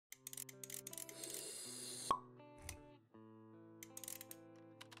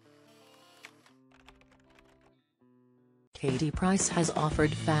Katie Price has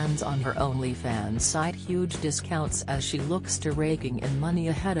offered fans on her OnlyFans site huge discounts as she looks to raking in money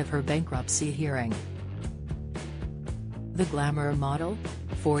ahead of her bankruptcy hearing. The glamour model,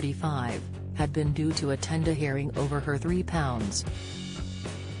 45, had been due to attend a hearing over her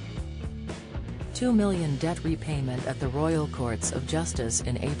 £3.2 million debt repayment at the Royal Courts of Justice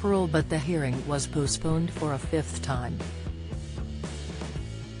in April, but the hearing was postponed for a fifth time.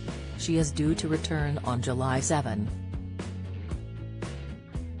 She is due to return on July 7.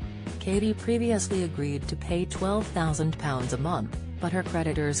 Katie previously agreed to pay £12,000 a month, but her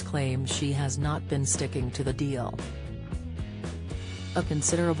creditors claim she has not been sticking to the deal. A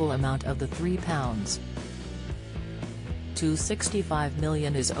considerable amount of the £3.265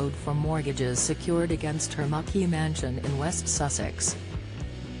 million is owed from mortgages secured against her mucky mansion in West Sussex.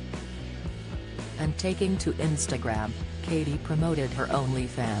 And taking to Instagram, Katie promoted her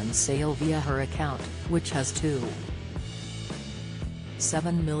OnlyFans sale via her account, which has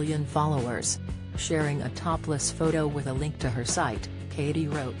 2.7 million followers. Sharing a topless photo with a link to her site, Katie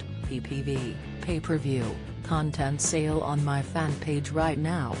wrote, "PPV, pay-per-view, content sale on my fan page right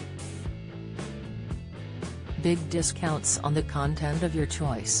now. Big discounts on the content of your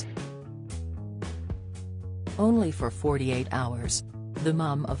choice. Only for 48 hours. The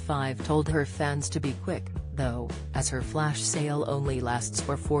mom of 5 told her fans to be quick, though, as her flash sale only lasts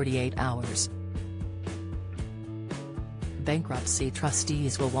for 48 hours. Bankruptcy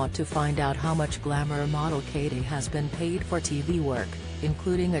trustees will want to find out how much glamour model Katie has been paid for TV work,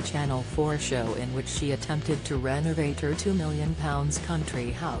 including a Channel 4 show in which she attempted to renovate her £2 million country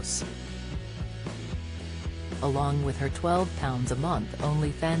house. Along with her £12 a month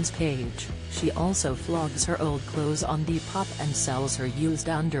OnlyFans page, she also flogs her old clothes on Depop and sells her used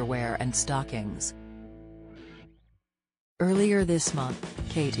underwear and stockings. Earlier this month,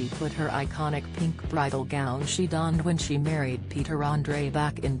 Katie put her iconic pink bridal gown she donned when she married Peter Andre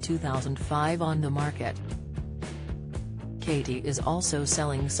back in 2005 on the market. Katie is also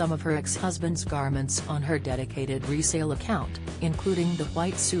selling some of her ex-husband's garments on her dedicated resale account, including the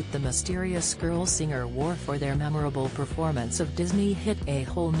white suit the mysterious girl singer wore for their memorable performance of Disney hit A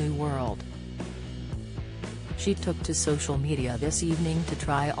Whole New World. She took to social media this evening to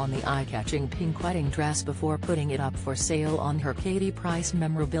try on the eye-catching pink wedding dress before putting it up for sale on her Katie Price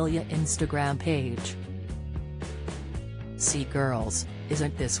Memorabilia Instagram page. "See girls,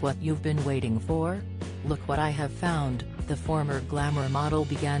 isn't this what you've been waiting for? Look what I have found," the former glamour model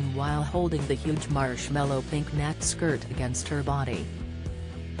began while holding the huge marshmallow pink net skirt against her body.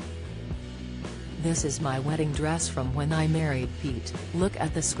 "This is my wedding dress from when I married Pete. Look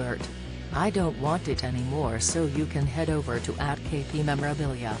at the skirt. I don't want it anymore, so you can head over to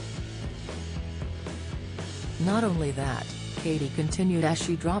 @KPMemorabilia." Not only that, Katie continued as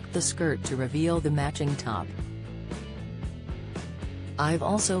she dropped the skirt to reveal the matching top. "I've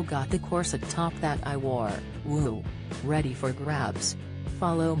also got the corset top that I wore, woo, ready for grabs.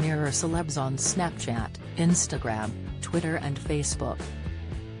 Follow Mirror Celebs on Snapchat, Instagram, Twitter and Facebook."